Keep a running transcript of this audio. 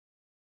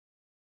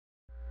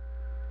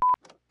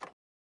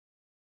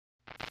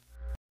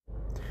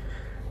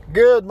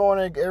Good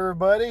morning,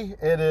 everybody.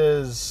 It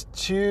is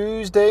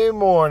Tuesday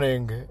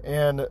morning,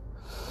 and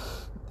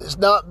it's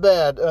not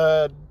bad.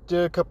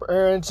 Did a couple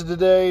errands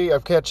today.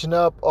 I'm catching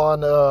up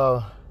on,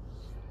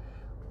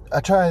 I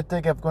try to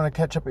think I'm going to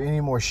catch up on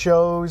any more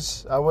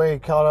shows. I already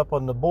caught up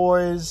on The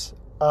Boys.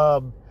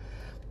 Also,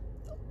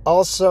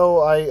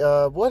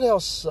 what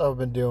else I've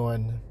been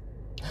doing?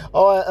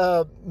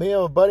 Me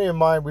and a buddy of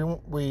mine,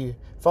 we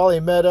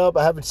finally met up.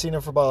 I haven't seen him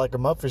for about like a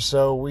month or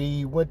so.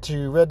 We went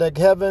to Redneck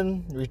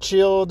Heaven. We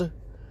chilled.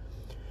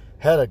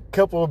 Had a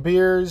couple of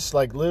beers,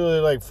 like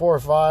literally like 4 or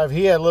 5.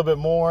 He had a little bit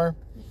more.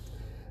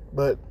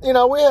 But,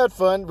 we had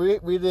fun.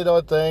 We did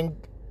our thing.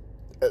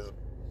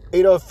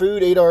 Ate our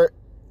food, ate our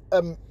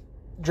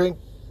drink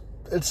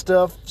and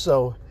stuff.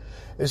 So,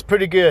 it's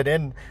pretty good.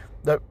 And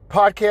the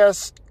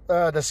podcast,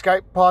 the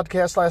Skype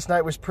podcast last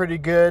night was pretty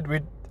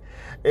good.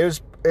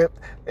 It's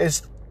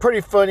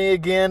pretty funny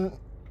again.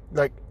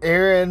 Like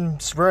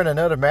Aaron's wearing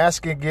another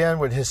mask again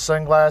with his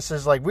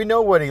sunglasses. Like we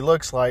know what he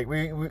looks like.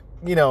 We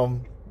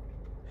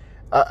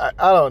I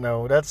don't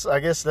know. I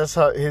guess that's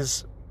how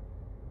his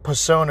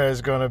persona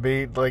is going to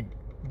be, like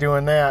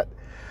doing that.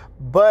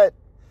 But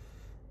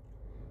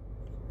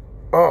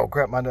oh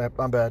crap, my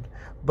bad.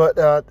 But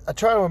I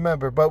try to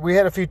remember. But we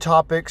had a few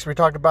topics. We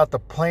talked about the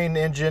plane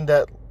engine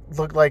that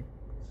looked like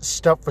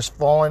stuff was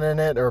falling in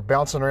it or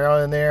bouncing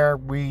around in there.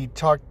 We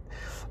talked.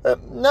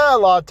 Not a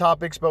lot of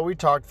topics, but we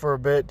talked for a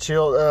bit.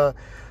 Chill.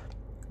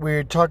 We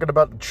were talking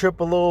about the trip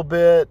a little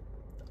bit.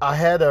 I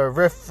had a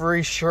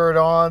referee shirt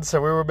on,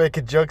 so we were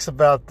making jokes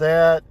about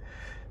that.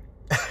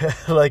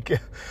 Like,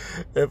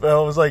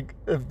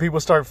 if people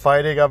start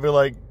fighting, I'll be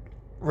like,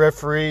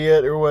 referee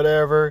it or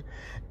whatever.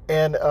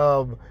 And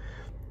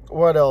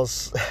what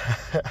else?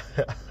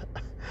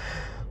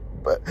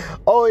 But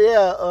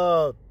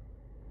I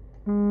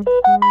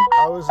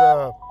was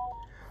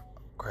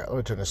crap. Let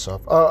me turn this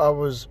off. I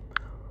was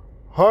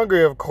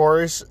hungry, of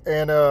course,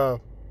 and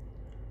let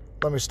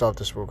me stop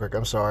this real quick.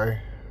 I'm sorry.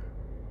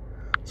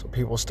 So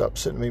people stop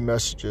sending me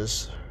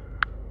messages.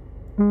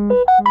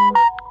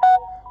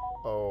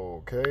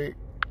 Okay.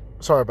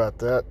 Sorry about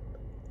that.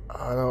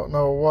 I don't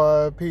know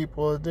why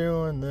people are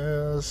doing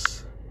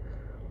this.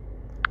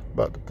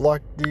 About to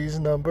block these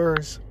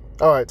numbers.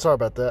 Alright, sorry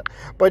about that.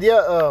 But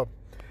yeah,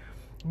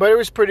 but it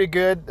was pretty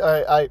good.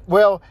 I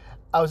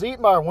was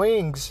eating my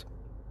wings,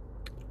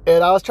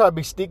 and I was trying to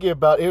be sneaky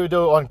about it, even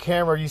though on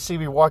camera you see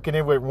me walking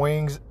in with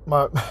wings,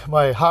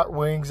 my hot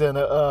wings and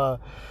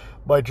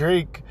my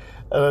drink.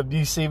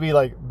 You see me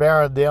like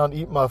bearing down,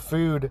 eating my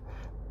food,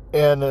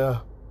 and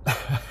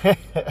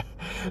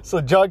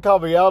so John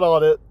called me out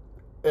on it,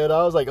 and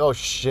I was like, "Oh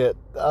shit!"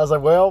 I was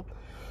like, "Well,"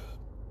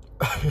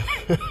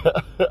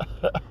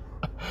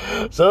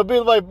 so it'll be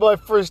like my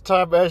first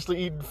time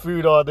actually eating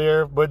food on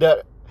there, but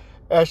not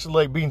actually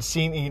like being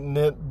seen eating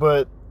it,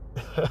 but.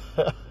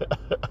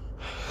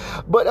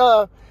 But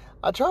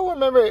I try to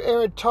remember.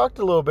 Aaron talked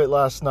a little bit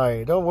last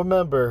night. I don't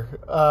remember.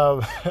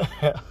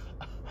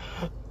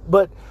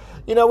 But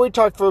we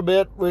talked for a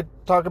bit. We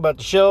talked about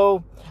the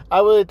show. I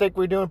really think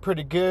we're doing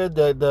pretty good.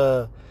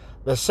 The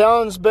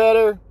sound's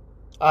better.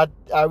 I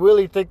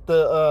really think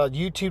the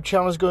YouTube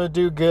channel is going to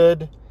do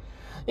good.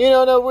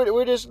 No,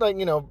 we're just like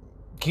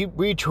keep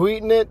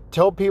retweeting it,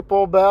 tell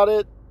people about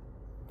it.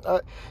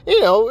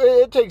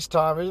 It takes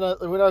time. We're not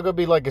going to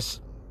be like a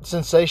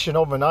sensation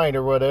overnight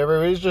or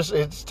whatever.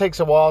 It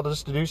takes a while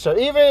just to do so.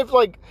 Even if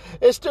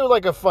it's still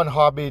like a fun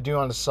hobby to do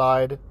on the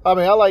side. I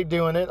mean, I like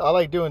doing it. I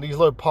like doing these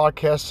little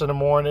podcasts in the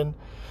morning.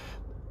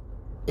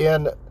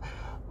 And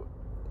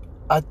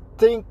I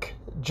think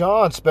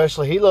John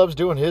especially, he loves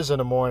doing his in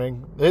the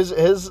morning.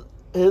 His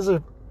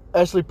are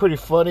actually pretty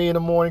funny in the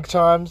morning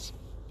times.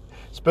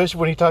 Especially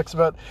when he talks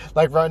about,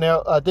 like right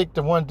now, I think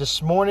the one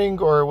this morning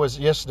or was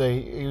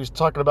yesterday, he was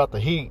talking about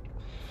the heat.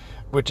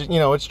 Which,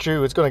 it's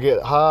true. It's going to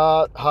get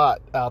hot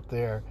out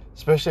there,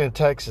 especially in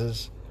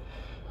Texas.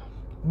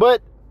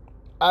 But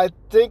I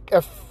think,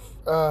 I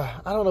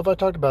don't know if I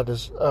talked about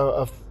this.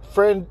 A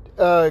friend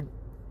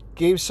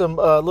gave some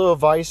little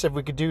advice if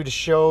we could do the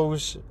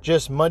shows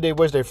just Monday,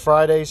 Wednesday,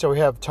 Friday, so we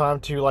have time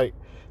to,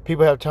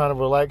 people have time to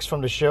relax from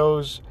the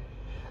shows.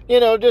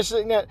 Just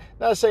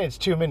not saying it's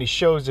too many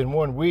shows in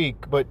 1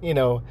 week, but,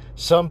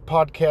 some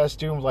podcasts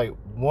do them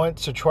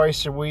once or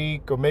twice a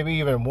week, or maybe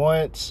even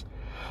once.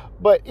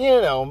 But,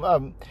 I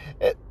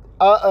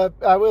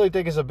really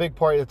think it's a big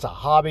part. It's a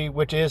hobby,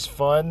 which is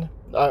fun.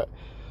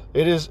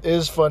 It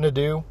is fun to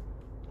do,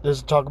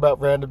 just talk about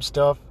random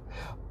stuff.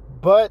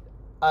 But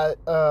I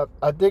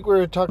think we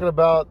were talking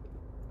about,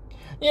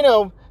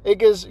 it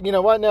gives,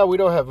 right now we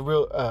don't have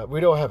we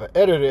don't have an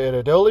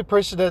editor. The only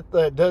person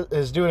that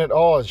is doing it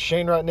all is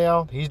Shane right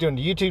now. He's doing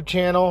the YouTube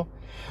channel.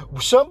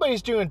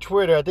 Somebody's doing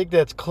Twitter. I think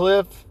that's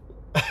Cliff.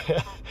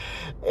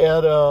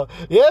 And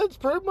it's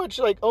pretty much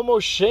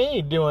almost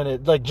Shane doing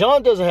it.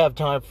 John doesn't have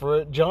time for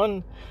it.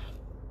 John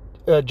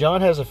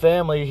has a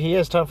family. He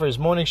has time for his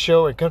morning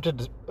show and come to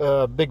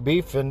the Big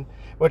Beef, and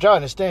which I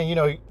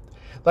understand.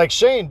 Like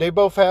Shane, they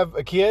both have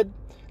a kid.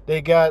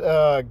 They got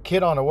a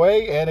kid on the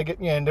way,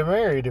 and they're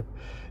married.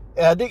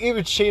 And I think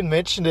even Shane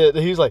mentioned it.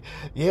 He was like,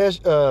 yeah,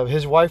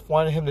 his wife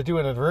wanted him to do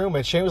it in the room.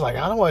 And Shane was like,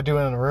 I don't want to do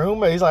it in the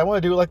room. And he's like, I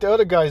want to do it like the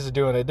other guys are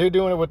doing it. They're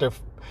doing it with their,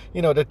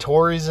 the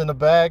Tories in the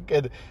back.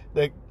 And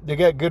they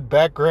got good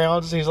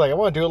backgrounds. He's like, I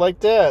want to do it like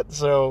that.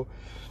 So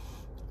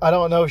I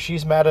don't know if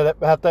she's mad at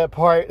that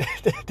part.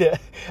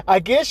 I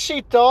guess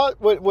she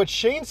thought what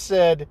Shane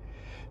said,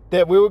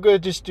 that we were going to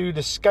just do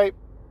the Skype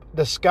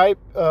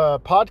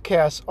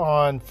podcast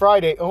on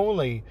Friday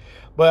only.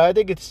 But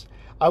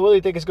I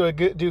really think it's going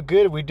to do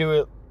good if we do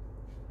it,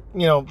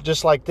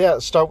 just like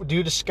that.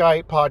 Do the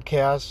Skype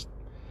podcast.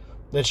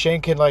 Then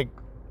Shane can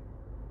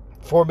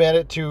format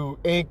it to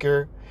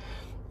Anchor.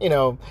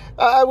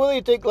 I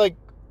really think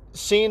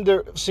seeing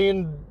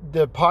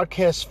the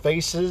podcast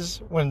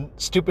faces when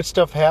stupid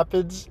stuff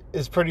happens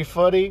is pretty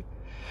funny.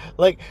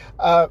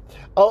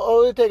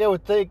 Only thing I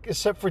would think,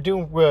 except for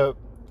doing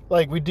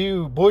we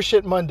do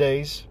Bullshit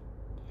Mondays,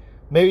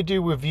 maybe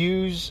do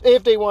reviews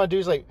if they want to do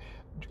is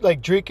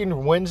like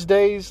drinking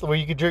Wednesdays, where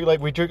you could drink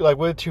we drink 1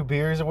 or 2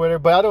 beers or whatever.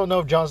 But I don't know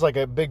if John's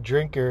a big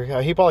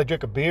drinker. He probably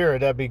drink a beer,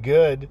 and that'd be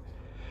good.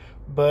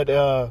 But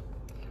I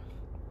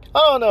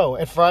don't know.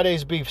 And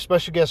Fridays be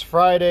special guest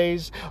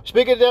Fridays.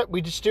 Speaking of that,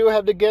 we still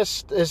have the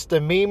guest. It's the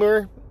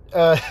memer,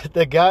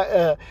 the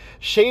guy.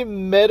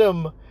 Shane met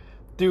him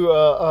through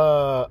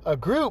a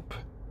group,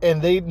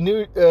 and they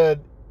knew.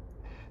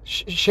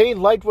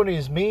 Shane liked one of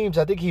his memes.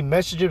 I think he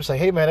messaged him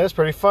saying, "Hey man, that's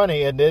pretty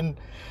funny." And then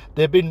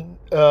they've been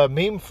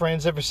meme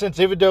friends ever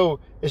since. Even though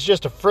it's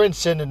just a friend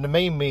sending the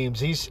main memes,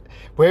 he's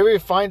wherever he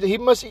finds it. He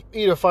must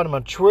either find him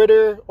on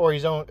Twitter or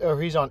he's on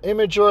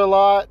Imgur a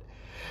lot.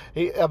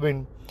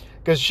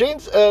 Because Shane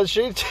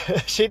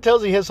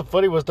tells he has some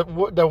funny ones.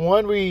 The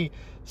one we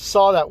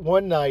saw that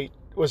one night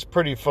was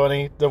pretty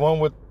funny. The one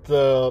with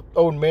the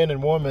old man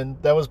and woman,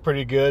 that was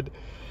pretty good.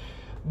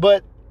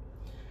 But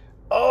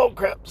oh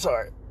crap,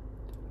 sorry.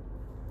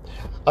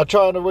 I'm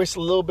trying to waste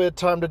a little bit of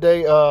time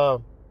today.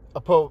 I'm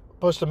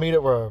supposed to meet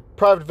up with a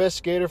private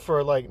investigator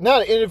for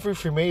not an interview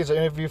for me, it's an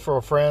interview for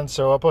a friend.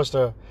 So I'm supposed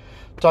to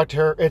talk to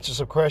her, answer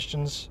some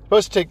questions.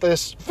 Supposed to take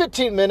this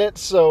 15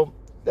 minutes, so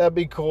that'd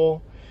be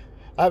cool.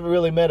 I haven't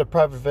really met a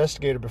private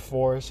investigator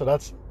before, so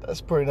that's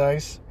pretty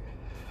nice.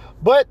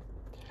 But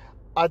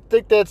I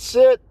think that's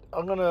it.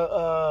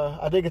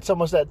 I think it's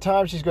almost that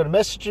time. She's going to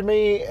message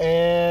me,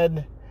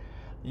 and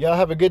y'all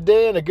have a good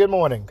day and a good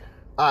morning.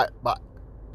 All right, bye.